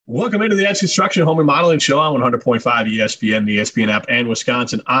Welcome into the Edge Construction Home Remodeling Show on 100.5 ESPN, the ESPN app, and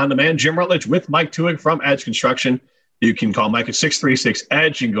Wisconsin On Demand. Jim Rutledge with Mike Twohig from Edge Construction. You can call Mike at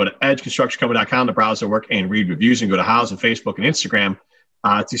 636-EDGE. You can go to edgeconstructioncompany.com to browse their work and read reviews. You can go to House on Facebook and Instagram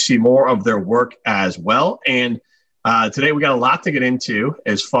to see more of their work as well. And today we got a lot to get into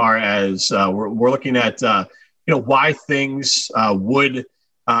as far as we're looking at why things would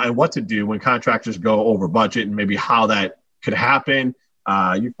and what to do when contractors go over budget and maybe how that could happen.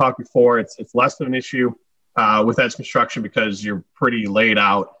 You've talked before, it's less of an issue with Edge Construction because you're pretty laid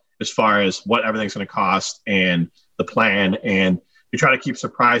out as far as what everything's going to cost and the plan, and you try to keep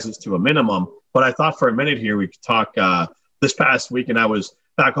surprises to a minimum. But I thought for a minute here we could talk this past week, and I was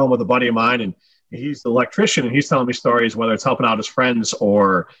back home with a buddy of mine, and he's the electrician, and he's telling me stories, whether it's helping out his friends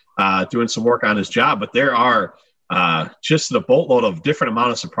or doing some work on his job. But there are just a boatload of different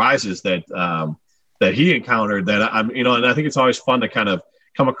amount of surprises that he encountered that and I think it's always fun to kind of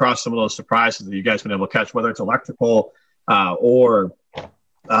come across some of those surprises that you guys been able to catch, whether it's electrical or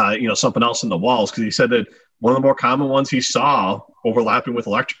something else in the walls. Because he said that one of the more common ones he saw overlapping with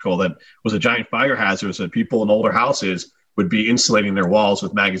electrical that was a giant fire hazard was that people in older houses would be insulating their walls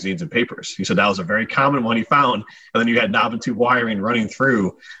with magazines and papers. He said that was a very common one he found. And then you had knob and tube wiring running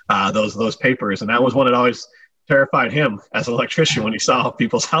through those papers. And that was one that always terrified him as an electrician when he saw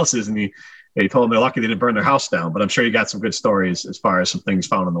people's houses, and he told them they're lucky they didn't burn their house down. But I'm sure you got some good stories as far as some things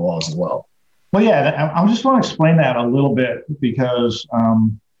found on the walls as well. Well, yeah, I just want to explain that a little bit because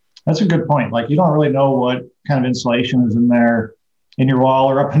that's a good point. Like, you don't really know what kind of insulation is in there in your wall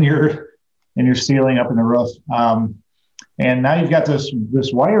or up in your ceiling, up in the roof. And now you've got this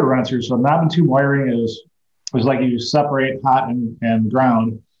wire running through. So knob and tube wiring is like you separate hot and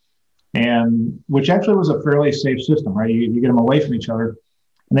ground, and which actually was a fairly safe system, right? You get them away from each other.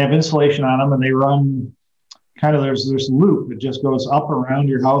 And they have insulation on them, and they run kind of, there's this loop that just goes up around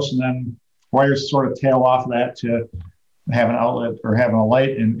your house, and then wires sort of tail off of that to have an outlet or having a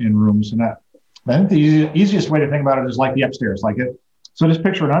light in rooms. And that, I think the easiest way to think about it is like the upstairs, so just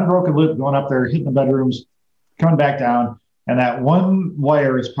picture an unbroken loop going up there, hitting the bedrooms, coming back down, and that one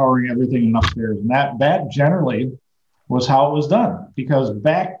wire is powering everything in upstairs. And that generally was how it was done, because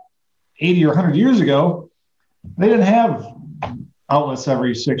back 80 or 100 years ago, they didn't have outlets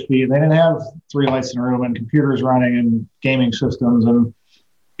every 6 feet. They didn't have 3 lights in a room and computers running and gaming systems and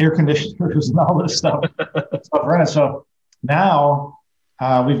air conditioners and all this stuff running. So now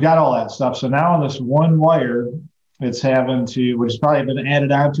we've got all that stuff. So now on this one wire, it's having to, which has probably been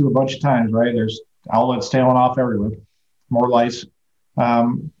added on to a bunch of times, right? There's outlets tailing off everywhere, more lights.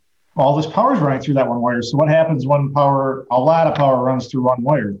 All this power is running through that one wire. So what happens when a lot of power runs through one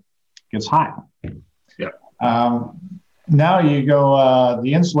wire? It gets hot. Yeah. Now you go,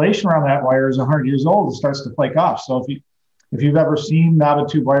 the insulation around that wire is 100 years old. It starts to flake off. So if you've ever seen knob and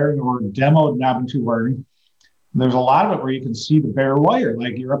tube wiring or demoed knob and tube wiring, there's a lot of it where you can see the bare wire,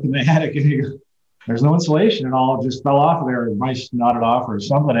 like you're up in the attic and there's no insulation at all. It just fell off of there. Mice nodded off or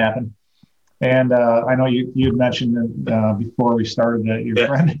something happened. And I know you had mentioned before we started that your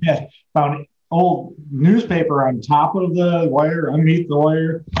friend had found old newspaper on top of the wire, underneath the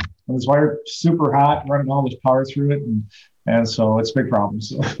wire. And this wire super hot, running all this power through it, and so it's a big problem.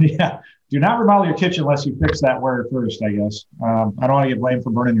 So yeah, do not remodel your kitchen unless you fix that wire first, I guess. I don't want to get blamed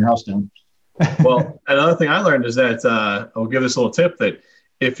for burning your house down. Well, another thing I learned is that I'll give this little tip that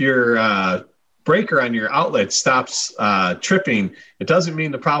if your breaker on your outlet stops tripping, it doesn't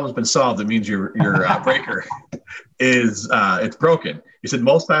mean the problem's been solved. It means your breaker is it's broken. He said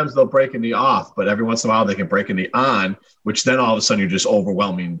most times they'll break in the off, but every once in a while they can break in the on, which then all of a sudden you're just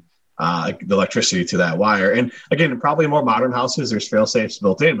overwhelming the electricity to that wire. And again, probably in more modern houses, there's fail safes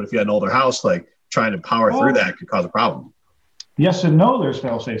built in, but if you had an older house, like trying to power through that could cause a problem. Yes and no, there's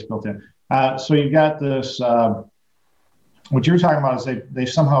fail safes built in. So you've got this, what you're talking about is they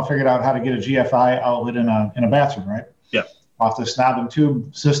somehow figured out how to get a GFI outlet in a bathroom, right? Yeah. Off this knob and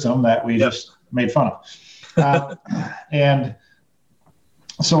tube system that we just made fun of. And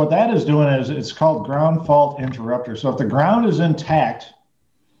so what that is doing is it's called ground fault interrupter. So if the ground is intact,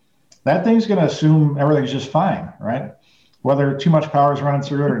 that thing's going to assume everything's just fine, right? Whether too much power is running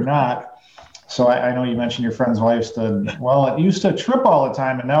through it or not. So I know you mentioned your friend's wife said, well, it used to trip all the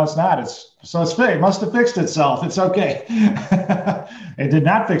time, and now it's not. It's fixed. It must have fixed itself. It's okay. It did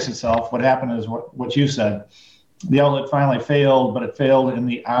not fix itself. What happened is what you said. The outlet finally failed, but it failed in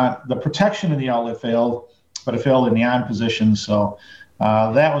the on. The protection in the outlet failed, but it failed in the on position. So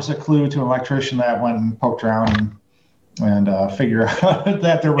that was a clue to an electrician that went and poked around and figured out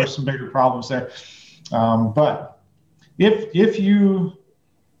that there were some bigger problems there. But if you,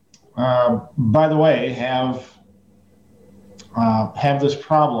 by the way, have have this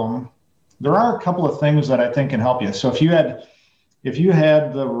problem, there are a couple of things that I think can help you. So if you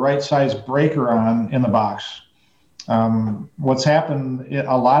had the right size breaker on in the box, what's happened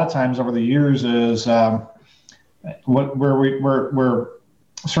a lot of times over the years is where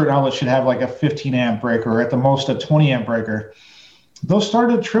certain outlets should have like a 15 amp breaker or at the most a 20 amp breaker. Those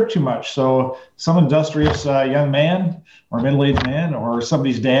started to trip too much. So some industrious young man or middle-aged man or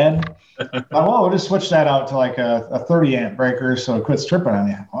somebody's dad, we'll just switch that out to like a 30 amp breaker so it quits tripping on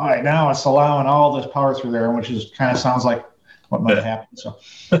you. All right, now it's allowing all this power through there, which is kind of sounds like what might happen. So,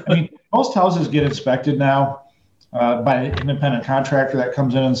 I mean, most houses get inspected now by an independent contractor that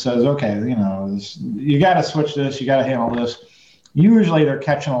comes in and says, okay, you got to switch this, you got to handle this. Usually they're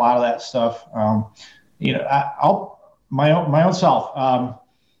catching a lot of that stuff. My own self,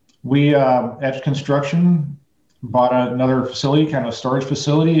 we at construction bought another facility, kind of a storage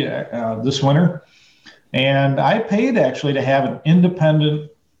facility this winter. And I paid actually to have an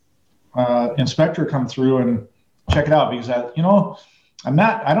independent inspector come through and check it out because I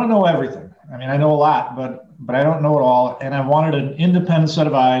don't know everything. I mean, I know a lot, but I don't know it all. And I wanted an independent set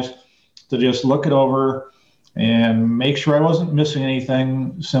of eyes to just look it over and make sure I wasn't missing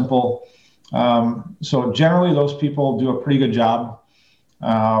anything simple. So generally those people do a pretty good job.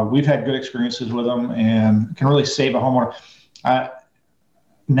 We've had good experiences with them and can really save a homeowner.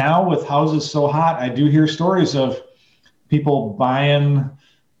 Now with houses so hot, I do hear stories of people buying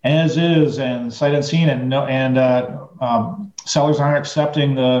as is and sight unseen and sellers aren't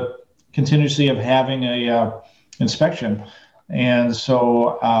accepting the contingency of having a inspection. And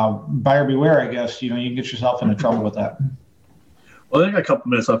so buyer beware, I guess, you can get yourself into trouble with that. Well, I got a couple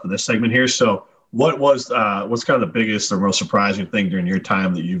minutes left in this segment here. So what's kind of the biggest or most surprising thing during your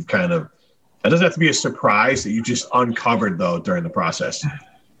time that you've it doesn't have to be a surprise that you just uncovered though during the process?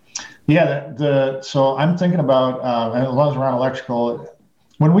 Yeah. So I'm thinking about, as long as we're on electrical,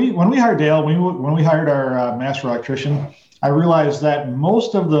 when we hired Dale, when we hired our master electrician, I realized that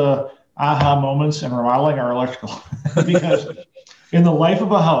most of the aha moments in remodeling are electrical because in the life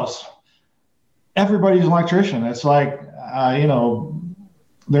of a house, everybody's an electrician. It's like,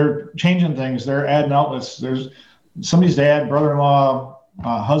 they're changing things. They're adding outlets. There's somebody's dad, brother-in-law,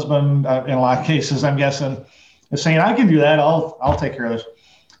 husband, in a lot of cases, I'm guessing, is saying, I can do that. I'll take care of this.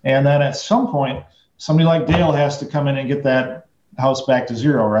 And then at some point, somebody like Dale has to come in and get that house back to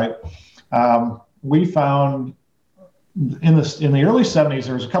zero, right? We found in the early 70s,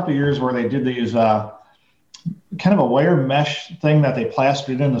 there was a couple of years where they did these kind of a wire mesh thing that they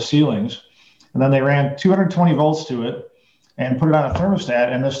plastered in the ceilings. And then they ran 220 volts to it and put it on a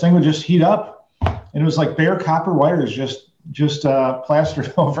thermostat, and this thing would just heat up. And it was like bare copper wires just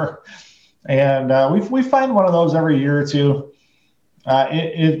plastered over. And we find one of those every year or two.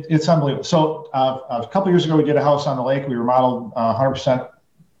 It's unbelievable. So a couple of years ago, we did a house on the lake. We remodeled 100%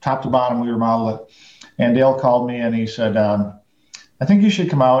 top to bottom. We remodeled it. And Dale called me and he said, I think you should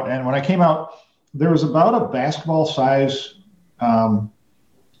come out. And when I came out, there was about a basketball size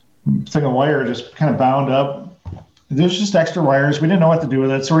thing of wire just kind of bound up. There's just extra wires. We didn't know what to do with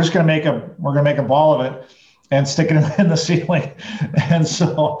it. So we're just going to make a ball of it and stick it in the ceiling. And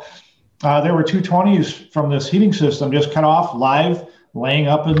so there were 220s from this heating system just cut off live, laying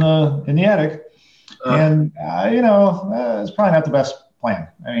up in the attic. It's probably not the best plan.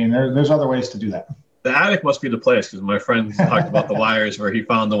 I mean, there's other ways to do that. The attic must be the place because my friend talked about the wires where he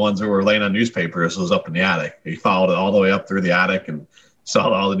found the ones that were laying on newspapers was up in the attic. He followed it all the way up through the attic and saw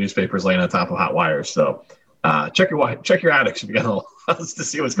all the newspapers laying on top of hot wires. So check your attics if you got a to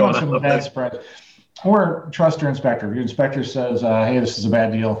see what's going on. That's surprise. Or trust your inspector. If your inspector says, hey, this is a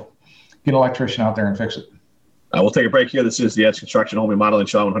bad deal, get an electrician out there and fix it. We'll take a break here. This is the Edge Construction Home Remodeling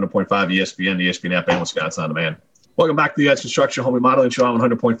Show on 100.5 ESPN, the ESPN app, and Wisconsin On Demand. Welcome back to the Edge Construction Home Remodeling Show on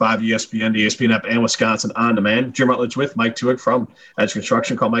 100.5 ESPN, the ESPN app, and Wisconsin On Demand. Jim Rutledge with Mike Twohig from Edge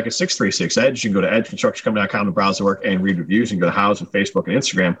Construction. Call Mike at 636-EDGE. You can go to edgeconstructioncompany.com to browse their work and read reviews. You can go to House on Facebook and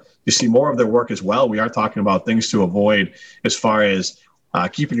Instagram to see more of their work as well. We are talking about things to avoid as far as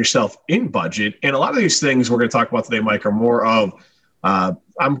keeping yourself in budget. And a lot of these things we're going to talk about today, Mike, are more of,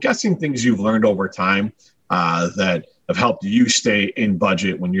 I'm guessing, things you've learned over time that have helped you stay in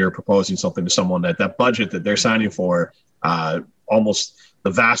budget when you're proposing something to someone that budget that they're signing for, almost the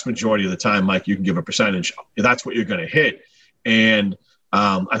vast majority of the time, Mike, you can give a percentage. That's what you're going to hit. And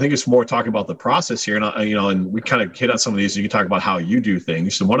I think it's more talking about the process here. And we kind of hit on some of these. You can talk about how you do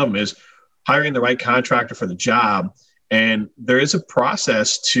things. So one of them is hiring the right contractor for the job. And there is a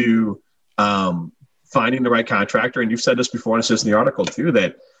process to finding the right contractor. And you've said this before, and it says in the article too,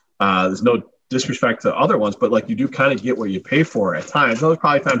 that there's no disrespect to other ones, but like you do kind of get what you pay for at times. There's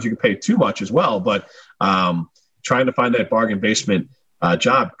probably times you can pay too much as well, but trying to find that bargain basement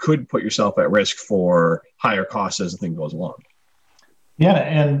job could put yourself at risk for higher costs as the thing goes along. Yeah,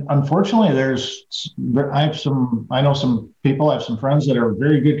 and unfortunately, I know some people, I have some friends that are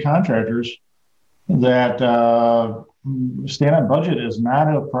very good contractors that staying on budget is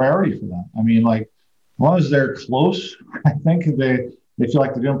not a priority for them. I mean, like, as long as they're close, I think they feel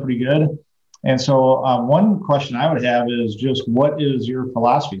like they're doing pretty good. And so one question I would have is just, what is your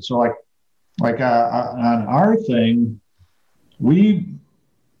philosophy? So on our thing, we're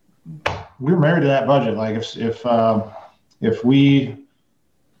married to that budget. Like if we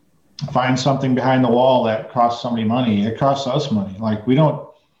find something behind the wall that costs somebody money, it costs us money. Like we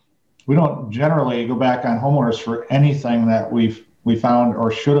don't generally go back on homeowners for anything that we found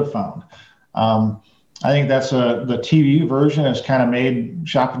or should have found. I think that's the TV version has kind of made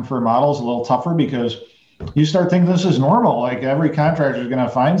shopping for models a little tougher because you start thinking this is normal. Like every contractor is going to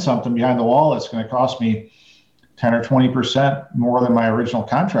find something behind the wall that's going to cost me 10 or 20% more than my original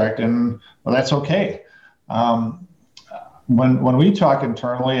contract. And well, that's okay. When we talk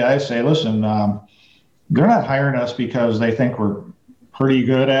internally, I say, listen, they're not hiring us because they think we're pretty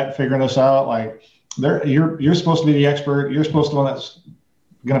good at figuring this out. Like you're supposed to be the expert. You're supposed to be the one that's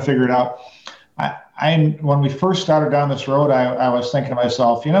going to figure it out. When we first started down this road, I was thinking to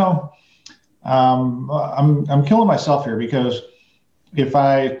myself, I'm killing myself here because if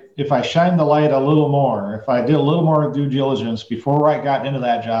I shine the light a little more, if I did a little more due diligence before I got into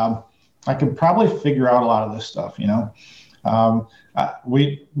that job, I could probably figure out a lot of this stuff.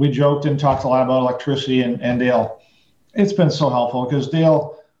 We joked and talked a lot about electricity and Dale. It's been so helpful because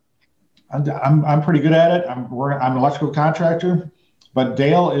Dale, I'm pretty good at it. I'm an electrical contractor. But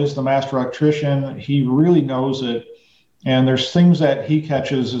Dale is the master electrician. He really knows it. And there's things that he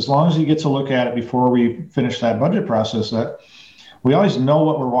catches as long as he gets a look at it before we finish that budget process that we always know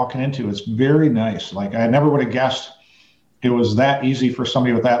what we're walking into. It's very nice. Like I never would have guessed it was that easy for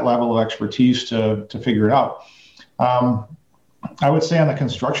somebody with that level of expertise to figure it out. I would say on the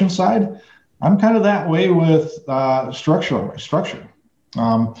construction side, I'm kind of that way with structure.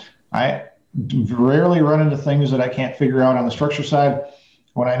 I rarely run into things that I can't figure out on the structure side.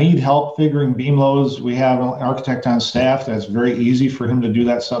 When I need help figuring beam loads, we have an architect on staff that's very easy for him to do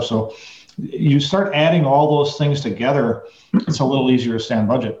that stuff. So you start adding all those things together, it's a little easier to stay on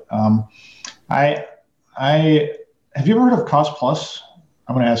budget. Have you ever heard of Cost Plus?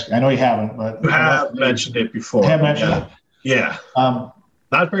 I'm going to ask. I know you haven't, but you have mentioned it before. I have mentioned it. Yeah.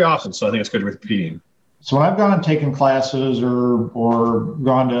 Not very often, so I think it's good repeating. So when I've gone and taken classes or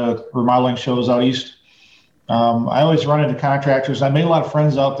gone to remodeling shows out east, I always run into contractors. I made a lot of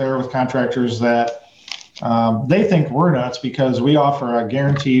friends out there with contractors that they think we're nuts because we offer a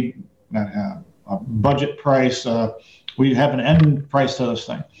guaranteed budget price. We have an end price to this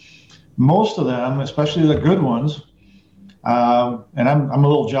thing. Most of them, especially the good ones, and I'm a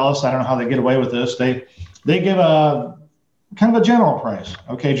little jealous. I don't know how they get away with this. They give a kind of a general price.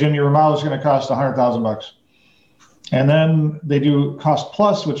 Okay, Jim, your remodel is going to cost $100,000, and then they do cost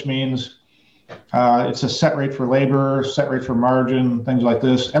plus, which means it's a set rate for labor, set rate for margin, things like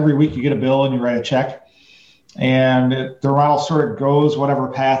this. Every week you get a bill and you write a check, and the remodel sort of goes whatever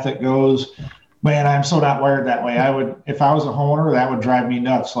path it goes. Man, I'm so not wired that way. If I was a homeowner, that would drive me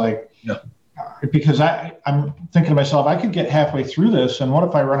nuts. Like, yeah. Because I'm thinking to myself, I could get halfway through this, and what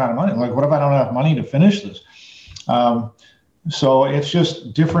if I run out of money? Like, what if I don't have money to finish this? So it's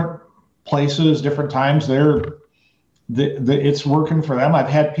just different places, different times. It's working for them. I've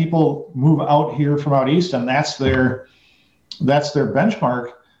had people move out here from out east, and that's their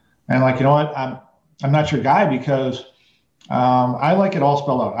benchmark. And like, you know what? I'm not your guy because I like it all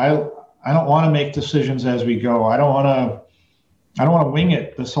spelled out. I don't want to make decisions as we go. I don't want to wing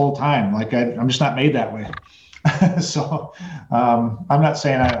it this whole time. Like I'm just not made that way. So I'm not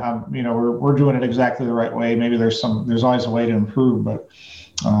saying we're doing it exactly the right way. Maybe there's always a way to improve, but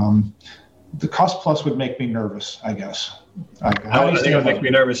the cost plus would make me nervous, I guess. I think it would make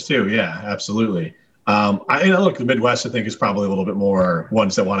me nervous too. Yeah, absolutely. Look, the Midwest, I think, is probably a little bit more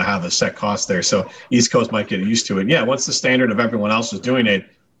ones that want to have a set cost there. So East Coast might get used to it. Yeah, once the standard of everyone else is doing it,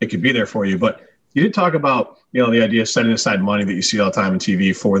 it could be there for you. But you did talk about, the idea of setting aside money that you see all the time on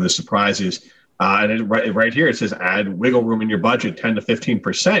TV for the surprises. And right here, it says add wiggle room in your budget, 10 to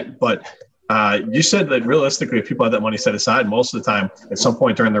 15%. But you said that realistically, if people have that money set aside, most of the time, at some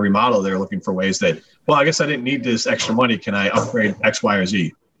point during the remodel, they're looking for ways that, well, I guess I didn't need this extra money. Can I upgrade X, Y, or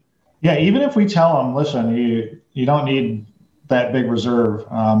Z? Yeah, even if we tell them, listen, you don't need that big reserve.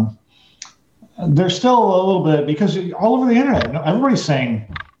 There's still a little bit, because all over the internet, everybody's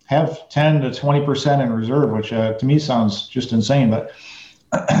saying have 10 to 20% in reserve, which to me sounds just insane. But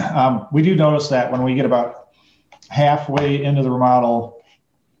we do notice that when we get about halfway into the remodel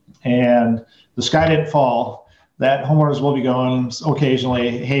and the sky didn't fall, that homeowners will be going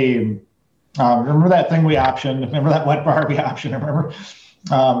occasionally, hey, remember that thing we optioned? Remember that wet bar we optioned? Remember?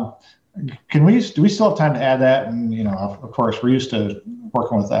 Do we still have time to add that? And, of course, we're used to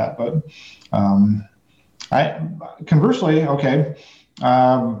working with that. But conversely, okay,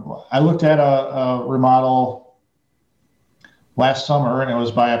 I looked at a remodel last summer, and it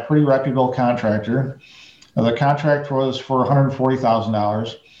was by a pretty reputable contractor. The contract was for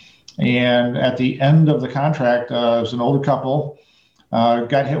 $140,000. And at the end of the contract, it was an older couple,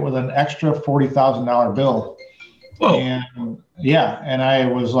 got hit with an extra $40,000 bill. Whoa. And I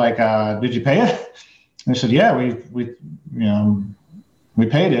was like, did you pay it? And they said, yeah, we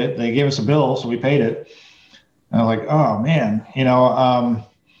paid it. They gave us a bill, so we paid it. And I was like, oh man,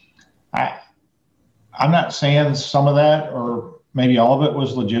 I'm not saying some of that or maybe all of it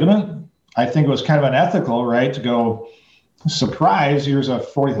was legitimate. I think it was kind of unethical, right? To go, surprise, here's a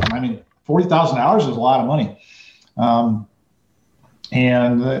 $40,000 is a lot of money.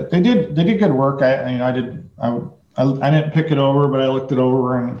 And they did good work. I didn't pick it over, but I looked it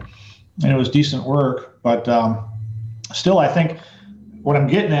over and it was decent work. But still, I think what I'm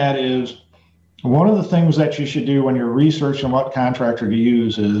getting at is one of the things that you should do when you're researching what contractor to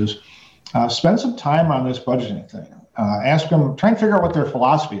use is spend some time on this budgeting thing. Ask them, try and figure out what their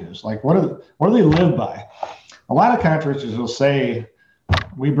philosophy is. Like, what do they live by? A lot of contractors will say,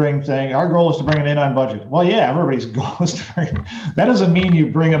 our goal is to bring it in on budget. Well, yeah, everybody's goal is to bring, that doesn't mean you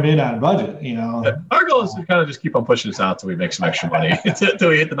bring them in on budget, Our goal is to kind of just keep on pushing this out till we make some extra money, until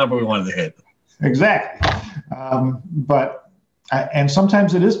we hit the number we wanted to hit. Exactly. And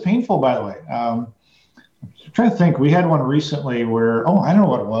sometimes it is painful, by the way. I'm trying to think, we had one recently where, I don't know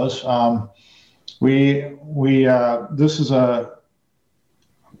what it was. This is a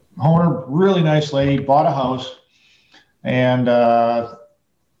homeowner, really nice lady, bought a house, and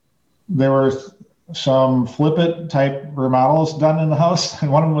there were some flip-it type remodels done in the house, and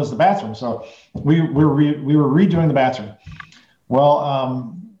one of them was the bathroom. So we were redoing the bathroom.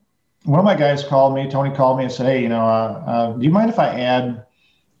 Well, one of my guys Tony called me and said, hey, do you mind if I add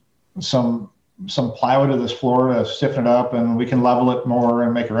some plywood to this floor to stiffen it up and we can level it more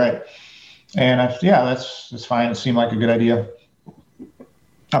and make it right? And that's fine. It seemed like a good idea.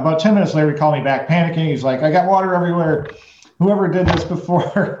 About 10 minutes later, he called me back panicking. He's like, I got water everywhere. Whoever did this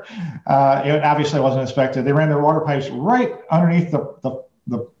before, it obviously wasn't inspected. They ran their water pipes right underneath the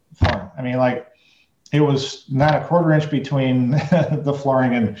flooring. I mean, like, it was not a quarter inch between the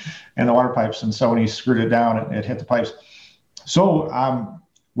flooring and the water pipes. And so when he screwed it down, it hit the pipes. So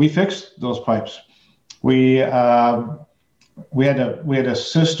we fixed those pipes. We had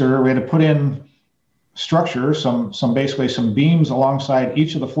to put in structure, basically some beams alongside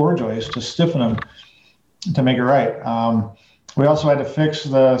each of the floor joists to stiffen them to make it right. We also had to fix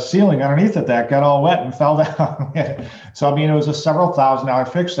the ceiling underneath it that got all wet and fell down. So, it was a several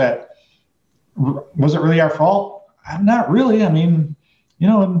 $1,000 fix that, was it really our fault? Not really. There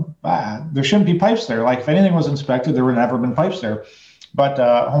shouldn't be pipes there. Like, if anything was inspected, there would never have been pipes there. But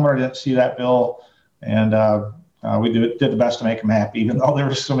homeowner didn't see that bill, and we did the best to make them happy, even though there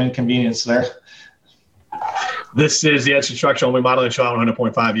was some inconvenience there. This is the Edge Construction Home Remodeling Show on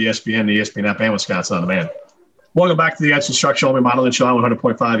 100.5 ESPN, the ESPN app, and Wisconsin On Demand. Welcome back to the Edge Construction Home Remodeling Show on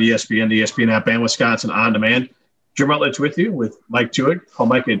 100.5 ESPN, the ESPN app, and Wisconsin On Demand. Jim Rutledge with you with Mike Twohig. Call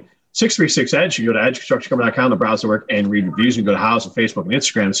Mike at 636-EDGE. You go to edgeconstructioncompany.com to browse their work and read reviews. You can go to House on Facebook and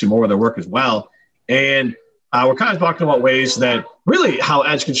Instagram to see more of their work as well. And we're kind of talking about ways that really how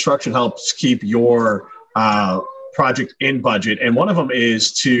Edge Construction helps keep your project in budget. And one of them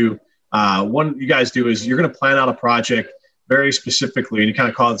is to one you guys do is you're going to plan out a project very specifically, and you kind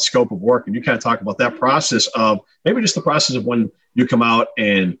of call it the scope of work, and you kind of talk about that process of maybe just the process of when you come out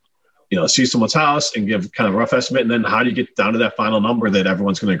and see someone's house and give kind of a rough estimate, and then how do you get down to that final number that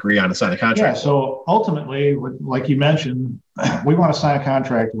everyone's going to agree on and sign a contract? Yeah, so ultimately, like you mentioned, we want to sign a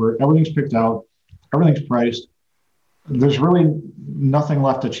contract where everything's picked out, everything's priced. There's really nothing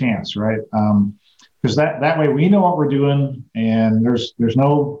left to chance, right? Because that way we know what we're doing, and there's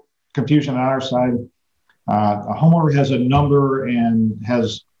no confusion on our side. A homeowner has a number and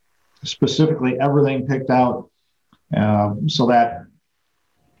has specifically everything picked out, so that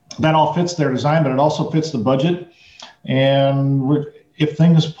all fits their design, but it also fits the budget. And if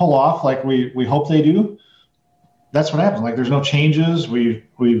things pull off like we hope they do, that's what happens. Like, there's no changes.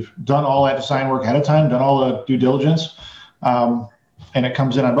 We've done all that design work ahead of time, done all the due diligence, and it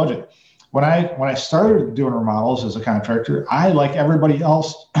comes in on budget. When I started doing remodels as a contractor, I, like everybody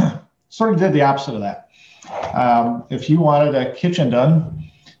else, sort of did the opposite of that. If you wanted a kitchen done,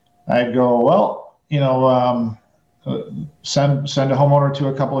 I'd go, well, send a homeowner to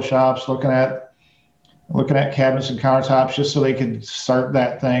a couple of shops looking at cabinets and countertops just so they could start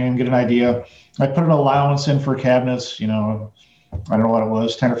that thing and get an idea. I put an allowance in for cabinets, I don't know what it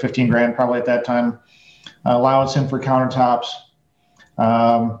was, 10 or 15 grand probably at that time. Allowance in for countertops.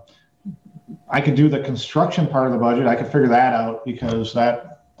 I could do the construction part of the budget. I could figure that out because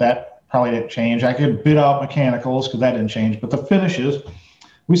that probably didn't change. I could bid out mechanicals because that didn't change. But the finishes,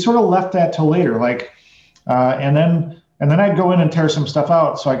 we sort of left that till later. And then I'd go in and tear some stuff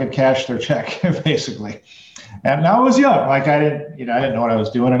out so I could cash their check, basically. And now I was young. I didn't know what I was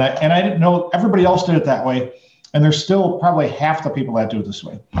doing, and I didn't know everybody else did it that way. And there's still probably half the people that do it this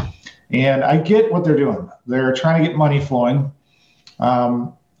way. And I get what they're doing. They're trying to get money flowing,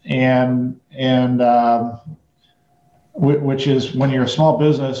 which is when you're a small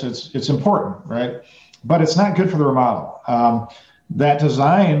business, it's important, right? But it's not good for the remodel. That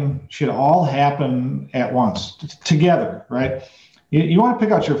design should all happen at once, together, right? You want to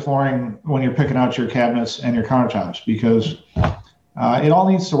pick out your flooring when you're picking out your cabinets and your countertops because it all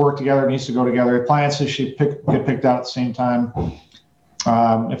needs to work together. It needs to go together. Appliances should get picked out at the same time.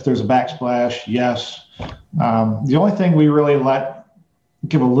 If there's a backsplash, yes. The only thing we really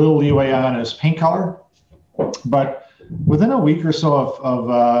give a little leeway on is paint color. But within a week or so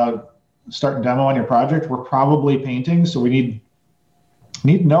of starting demo on your project, we're probably painting. So we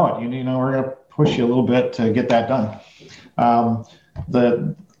need to know it. We're going to push you a little bit to get that done.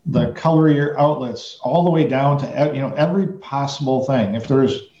 The color of your outlets all the way down to every possible thing. If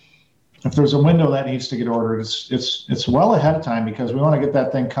there's a window that needs to get ordered, it's well ahead of time because we want to get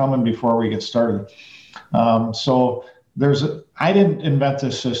that thing coming before we get started. So I didn't invent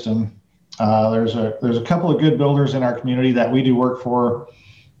this system. There's a couple of good builders in our community that we do work for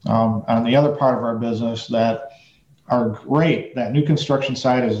on the other part of our business that are great. That new construction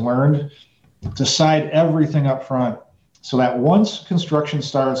side has learned to side everything up front so that once construction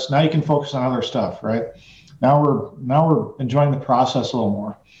starts, now you can focus on other stuff, right? Now we're enjoying the process a little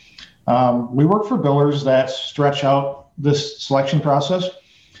more. We work for builders that stretch out this selection process.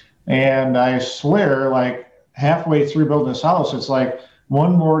 And I swear, halfway through building this house, it's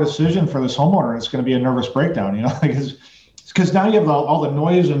one more decision for this homeowner. It's going to be a nervous breakdown, because now you have all the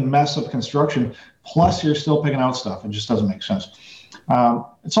noise and mess of construction, plus you're still picking out stuff. It just doesn't make sense.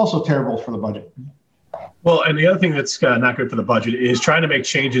 It's also terrible for the budget. Well, and the other thing that's not good for the budget is trying to make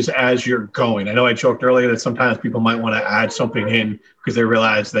changes as you're going. I know I joked earlier that sometimes people might want to add something in because they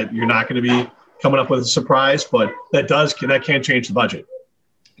realize that you're not going to be coming up with a surprise, but that can change the budget.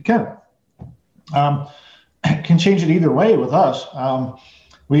 It can. It can change it either way with us.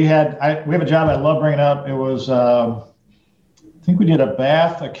 We have a job I love bringing up. It was, I think we did a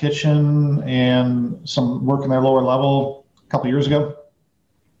bath, a kitchen, and some work in their lower level a couple of years ago.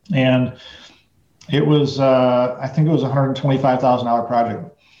 And it was, I think it was a $125,000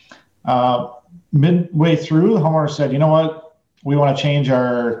 project. Midway through, the homeowner said, you know what? We want to change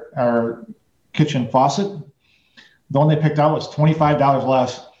our kitchen faucet. The one they picked out was $25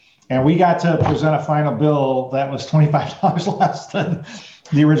 less. And we got to present a final bill that was $25 less than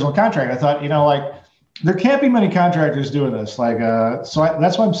the original contract. I thought, there can't be many contractors doing this. That's why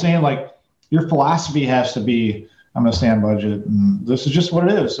I'm saying, your philosophy has to be, I'm going to stay on budget. And this is just what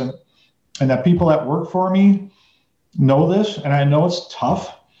it is. And the people that work for me know this. And I know it's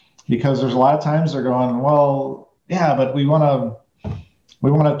tough because there's a lot of times they're going, well, yeah, but we want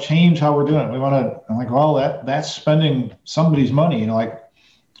to change how we're doing it. I'm like, well, that's spending somebody's money,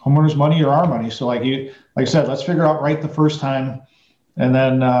 homeowners' money or our money. So like I said, let's figure out right the first time and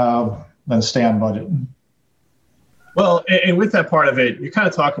then stay on budget. Well, and with that part of it, you kind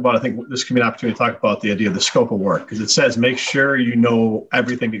of talk about, I think this can be an opportunity to talk about the idea of the scope of work, because it says make sure you know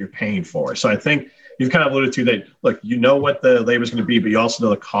everything that you're paying for. So I think you've kind of alluded to that, look, you know what the labor is going to be, but you also know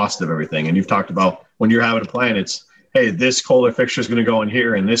the cost of everything. And you've talked about when you're having a plan, it's, hey, this Kohler fixture is going to go in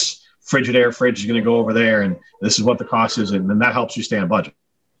here and this Frigidaire fridge is going to go over there. And this is what the cost is. And then that helps you stay on budget.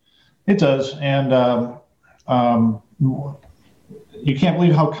 It does. And you can't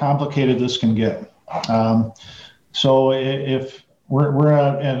believe how complicated this can get. So if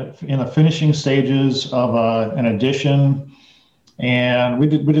we're in the finishing stages of an addition, and we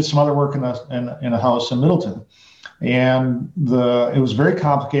did some other work in a house in Middleton, and it was very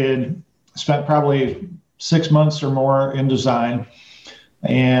complicated. Spent probably 6 months or more in design,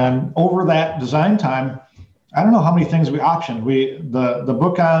 and over that design time, I don't know how many things we optioned. The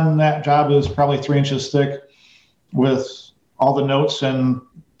book on that job is probably 3 inches thick, with all the notes and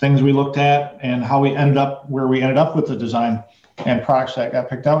things we looked at and how we ended up where we ended up with the design and products that got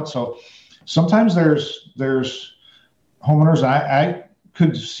picked out. So sometimes there's homeowners, I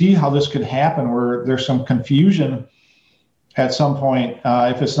could see how this could happen, where there's some confusion at some point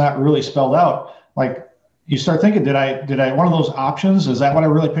if it's not really spelled out. Like you start thinking, did I one of those options? Is that what I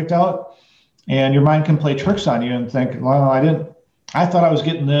really picked out? And your mind can play tricks on you and think, well, I didn't. I thought I was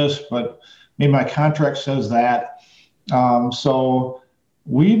getting this, but maybe my contract says that. So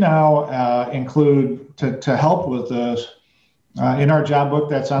we now include to help with this in our job book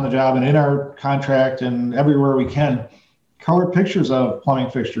that's on the job and in our contract and everywhere we can, colored pictures of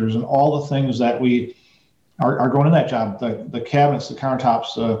plumbing fixtures and all the things that we are going in that job, the cabinets, the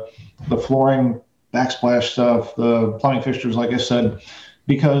countertops, the flooring, backsplash stuff, the plumbing fixtures, like I said,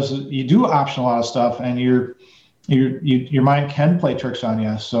 because you do option a lot of stuff and your mind can play tricks on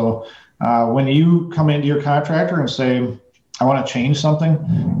you. So when you come into your contractor and say, I want to change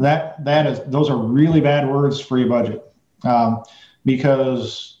something, those are really bad words for your budget,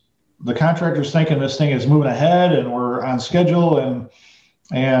 because the contractor's thinking this thing is moving ahead and we're on schedule and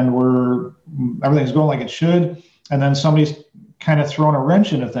everything's going like it should, and then somebody's kind of throwing a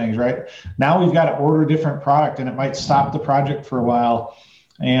wrench into things. Right now, we've got to order a different product, and it might stop the project for a while,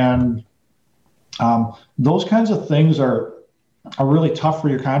 and those kinds of things are really tough for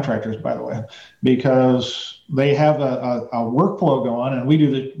your contractors, by the way, because they have a workflow going, and we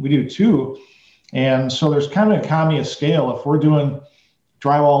do too. And so there's kind of an economy of scale. If we're doing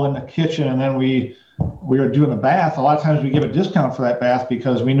drywall in the kitchen and then we are doing the bath, a lot of times we give a discount for that bath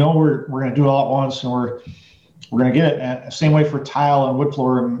because we know we're going to do it all at once, and we're going to get it. Same way for tile and wood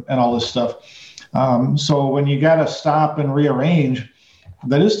floor and all this stuff. So when you got to stop and rearrange,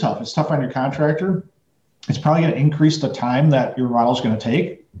 that is tough. It's tough on your contractor. It's probably going to increase the time that your remodel is going to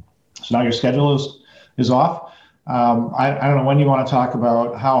take. So now your schedule is off. I don't know when you want to talk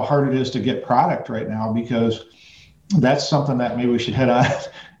about how hard it is to get product right now, because that's something that maybe we should hit on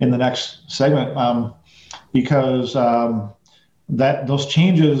in the next segment, because those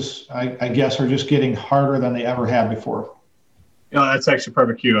changes, I guess, are just getting harder than they ever have before. That's actually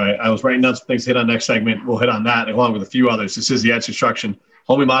perfect cue. I was writing down some things to hit on next segment. We'll hit on that along with a few others. This is the Edge Construction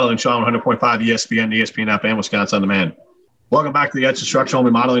Home Remodeling Show on 100.5 ESPN, the ESPN app, and Wisconsin On Demand. Welcome back to the Edge Construction Home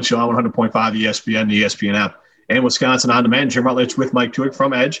Remodeling Show on 100.5 ESPN, the ESPN app, and Wisconsin On Demand. Jim Rutledge with Mike Twohig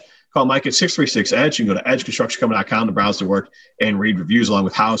from Edge. Call Mike at 636-EDGE. You can go to edgeconstructioncompany.com to browse the work and read reviews along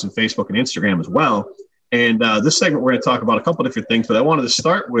with House and Facebook and Instagram as well. And this segment, we're going to talk about a couple different things, but I wanted to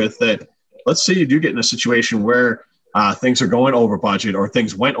start with that. Let's say you do get in a situation where things are going over budget or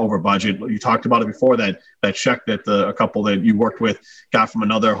things went over budget. You talked about it before, that check that a couple that you worked with got from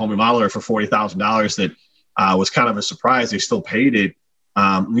another home remodeler for $40,000 that was kind of a surprise. They still paid it.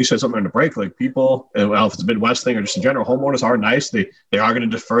 You said something on the break, like people, well, if it's a Midwest thing or just in general, homeowners are nice. They are going to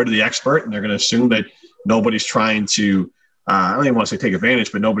defer to the expert, and they're going to assume that nobody's trying to, I don't even want to say take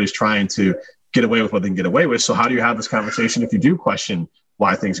advantage, but nobody's trying to get away with what they can get away with. So how do you have this conversation if you do question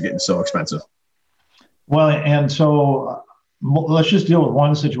why things are getting so expensive? Well, and so let's just deal with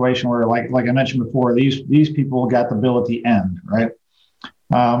one situation where, like I mentioned before, these people got the bill at the end, right?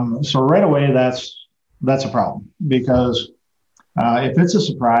 So right away, that's a problem, because if it's a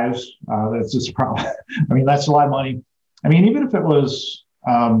surprise, that's just a problem. I mean, that's a lot of money. I mean, even if it was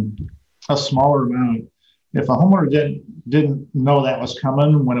a smaller amount, if a homeowner didn't know that was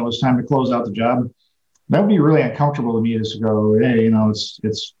coming when it was time to close out the job, that would be really uncomfortable to me, just to go, hey,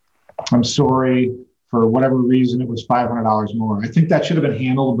 it's I'm sorry, for whatever reason, it was $500 more. I think that should have been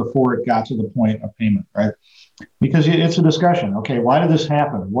handled before it got to the point of payment, right? Because it's a discussion. Okay, why did this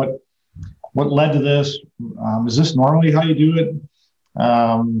happen? What led to this? Is this normally how you do it?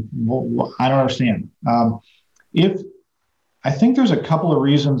 Well, I don't understand. I think there's a couple of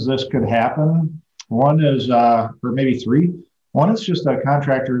reasons this could happen. One is, or maybe three. One is just a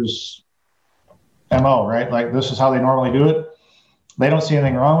contractor's MO, right? Like, this is how they normally do it. They don't see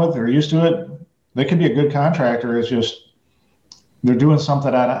anything wrong with it. They're used to it. They could be a good contractor. It's just they're doing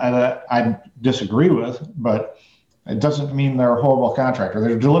something I disagree with, but it doesn't mean they're a horrible contractor.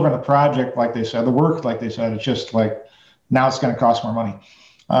 They're delivering the project like they said, the work like they said. It's just like, now it's going to cost more money.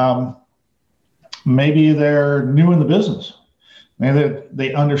 Maybe they're new in the business. Maybe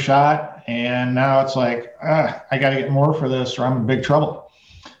they undershot, and now it's like, I got to get more for this, or I'm in big trouble.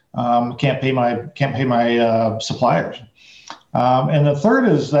 Can't pay my suppliers. And the third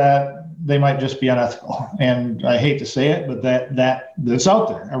is that they might just be unethical. And I hate to say it, but that's out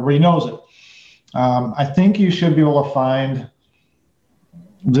there. Everybody knows it. I think you should be able to find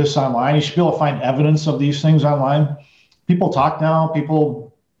this online. You should be able to find evidence of these things online. People talk now.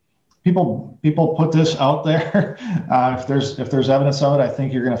 People put this out there. If there's evidence of it, I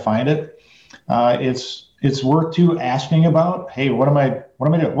think you're going to find it. It's worth asking about. Hey, what am I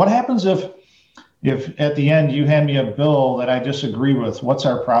doing? What happens if if at the end you hand me a bill that I disagree with, what's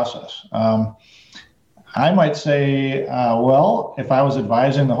our process? I might say, well, if I was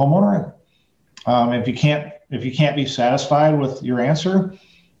advising the homeowner, if you can't be satisfied with your answer,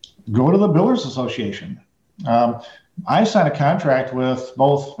 go to the Builders Association. I signed a contract with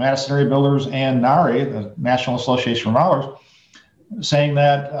both Madison Area Builders and NARI, the National Association of Remodelers, saying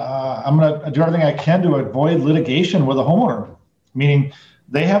that I'm going to do everything I can to avoid litigation with a homeowner, meaning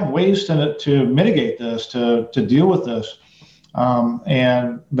they have ways to mitigate this, to deal with this,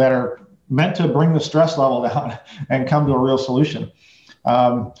 and that are meant to bring the stress level down and come to a real solution.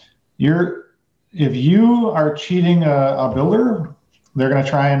 If you are cheating a builder, they're going to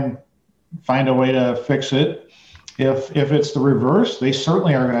try and find a way to fix it. If it's the reverse, they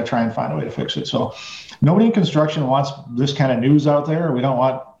certainly are going to try and find a way to fix it. So nobody in construction wants this kind of news out there. We don't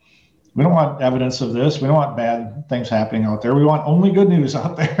want evidence of this. We don't want bad things happening out there. We want only good news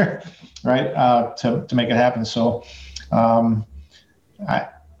out there, right? To make it happen. So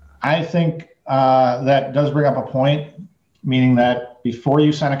I think that does bring up a point, meaning that before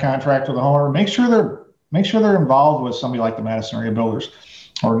you sign a contract with a homeowner, make sure they're involved with somebody like the Madison Area Builders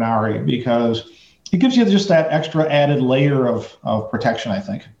or NARI, because it gives you just that extra added layer of protection, I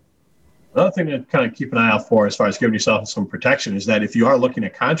think. Another thing to kind of keep an eye out for as far as giving yourself some protection is that if you are looking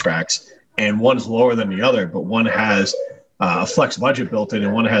at contracts and one's lower than the other, but one has a flex budget built in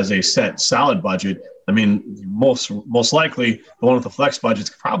and one has a set solid budget, I mean, most likely the one with the flex budget is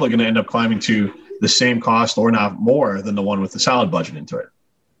probably going to end up climbing to the same cost or not more than the one with the solid budget into it.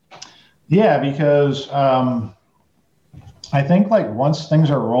 Yeah, because I think like once things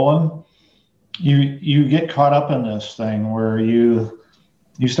are rolling, you get caught up in this thing where you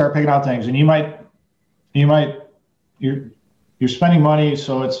start picking out things, and you're spending money.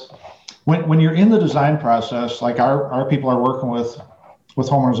 So it's when you're in the design process, like our people are working with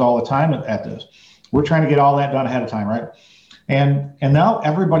homeowners all the time at this. We're trying to get all that done ahead of time, right? And now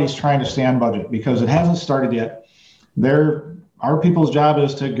everybody's trying to stay on budget because it hasn't started yet. Our people's job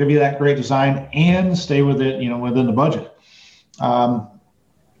is to give you that great design and stay with it, within the budget.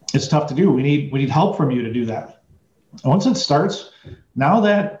 It's tough to do. We need help from you to do that. Once it starts, now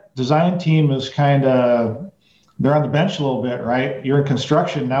that design team is they're on the bench a little bit, right? You're in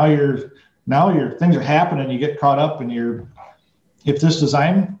construction. Now your things are happening. You get caught up, and if this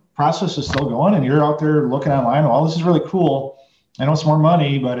design process is still going and you're out there looking online, well, this is really cool. I know it's more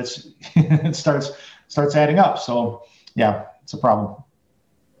money, but it starts adding up. So yeah, it's a problem.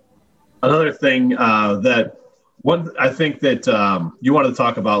 Another thing I think that you wanted to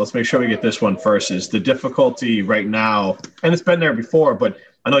talk about, let's make sure we get this one first, is the difficulty right now. And it's been there before, but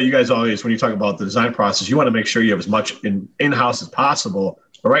I know you guys always, when you talk about the design process, you want to make sure you have as much in-house as possible.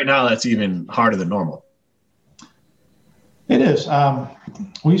 But right now, that's even harder than normal. It is.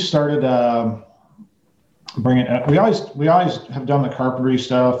 We started bringing. We always have done the carpentry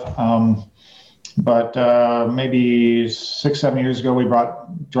stuff, but maybe 6-7 years ago, we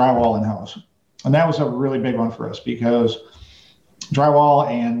brought drywall in-house. And that was a really big one for us because drywall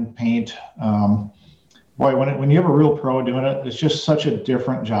and paint, when you have a real pro doing it, it's just such a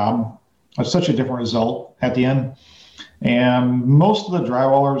different job. It's such a different result at the end. And most of the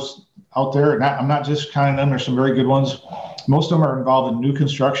drywallers out there, I'm not just counting them, there's some very good ones. Most of them are involved in new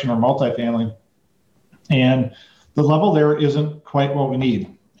construction or multifamily. And the level there isn't quite what we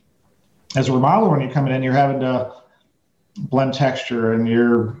need. As a remodeler, when you're coming in, you're having to blend texture and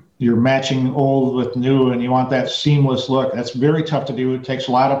you're matching old with new, and you want that seamless look. That's very tough to do. It takes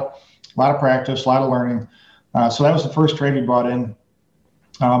a lot of practice, a lot of learning. So that was the first trade we brought in.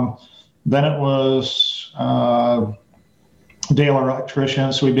 Then it was Dale, our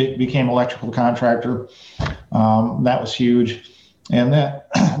electrician. So we became electrical contractor. That was huge. And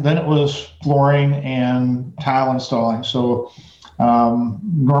then it was flooring and tile installing. So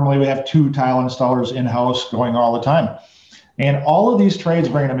normally we have 2 tile installers in-house going all the time. And all of these trades,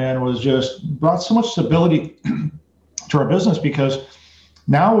 bringing them in, was just brought so much stability to our business, because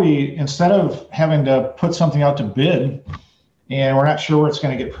now instead of having to put something out to bid and we're not sure where it's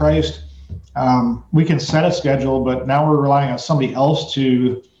going to get priced, we can set a schedule, but now we're relying on somebody else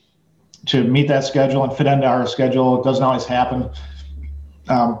to meet that schedule and fit into our schedule. It doesn't always happen.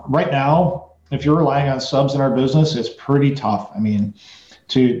 Right now, if you're relying on subs in our business, it's pretty tough. I mean,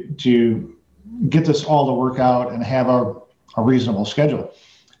 to get this all to work out and have a reasonable schedule.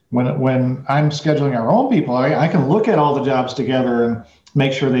 When I'm scheduling our own people, I can look at all the jobs together and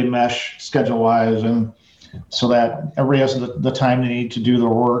make sure they mesh schedule-wise, and so that everybody has the time they need to do their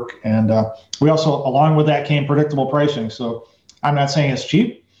work. And we also, along with that, came predictable pricing. So I'm not saying it's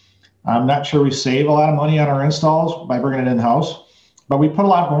cheap. I'm not sure we save a lot of money on our installs by bringing it in-house, but we put a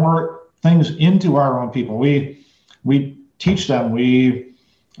lot more things into our own people. We teach them, we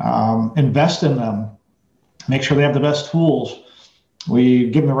invest in them, make sure they have the best tools. We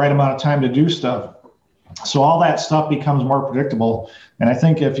give them the right amount of time to do stuff. So all that stuff becomes more predictable. And I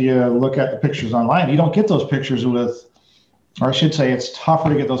think if you look at the pictures online, you don't get those pictures with, or I should say it's tougher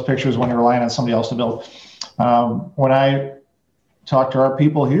to get those pictures when you're relying on somebody else to build. When I talk to our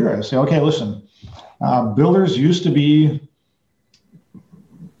people here, I say, okay, listen, builders used to be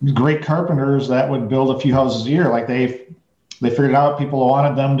great carpenters that would build a few houses a year. Like they figured out people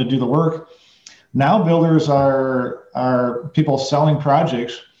wanted them to do the work. Now builders are people selling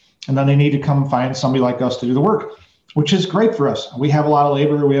projects, and then they need to come find somebody like us to do the work, which is great for us. We have a lot of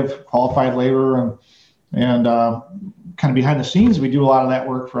labor. We have qualified labor, and kind of behind the scenes, we do a lot of that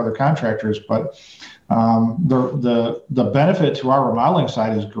work for other contractors. But the benefit to our remodeling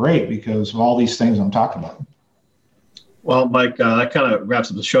side is great because of all these things I'm talking about. Well, Mike, that kind of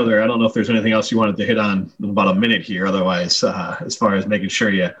wraps up the show there. I don't know if there's anything else you wanted to hit on in about a minute here. Otherwise, as far as making sure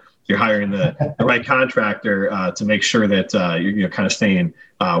you're hiring the right contractor to make sure that you're kind of staying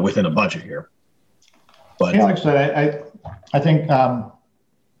within a budget here. But yeah, like I said, I think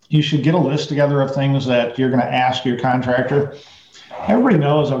you should get a list together of things that you're going to ask your contractor. Everybody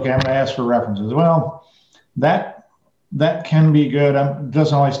knows, okay, I'm going to ask for references. Well, that can be good. It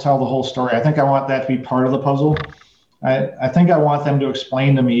doesn't always tell the whole story. I think I want that to be part of the puzzle. I think I want them to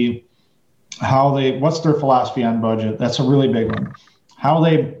explain to me what's their philosophy on budget. That's a really big one. How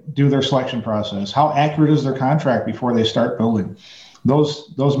they do their selection process. How accurate is their contract before they start building?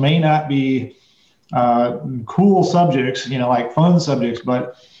 Those may not be cool subjects, like fun subjects,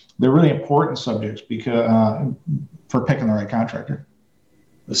 but they're really important subjects because for picking the right contractor.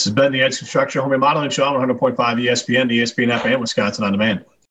 This has been the Edge Construction Home Remodeling Show on 100.5 ESPN, the ESPN app, and Wisconsin On Demand.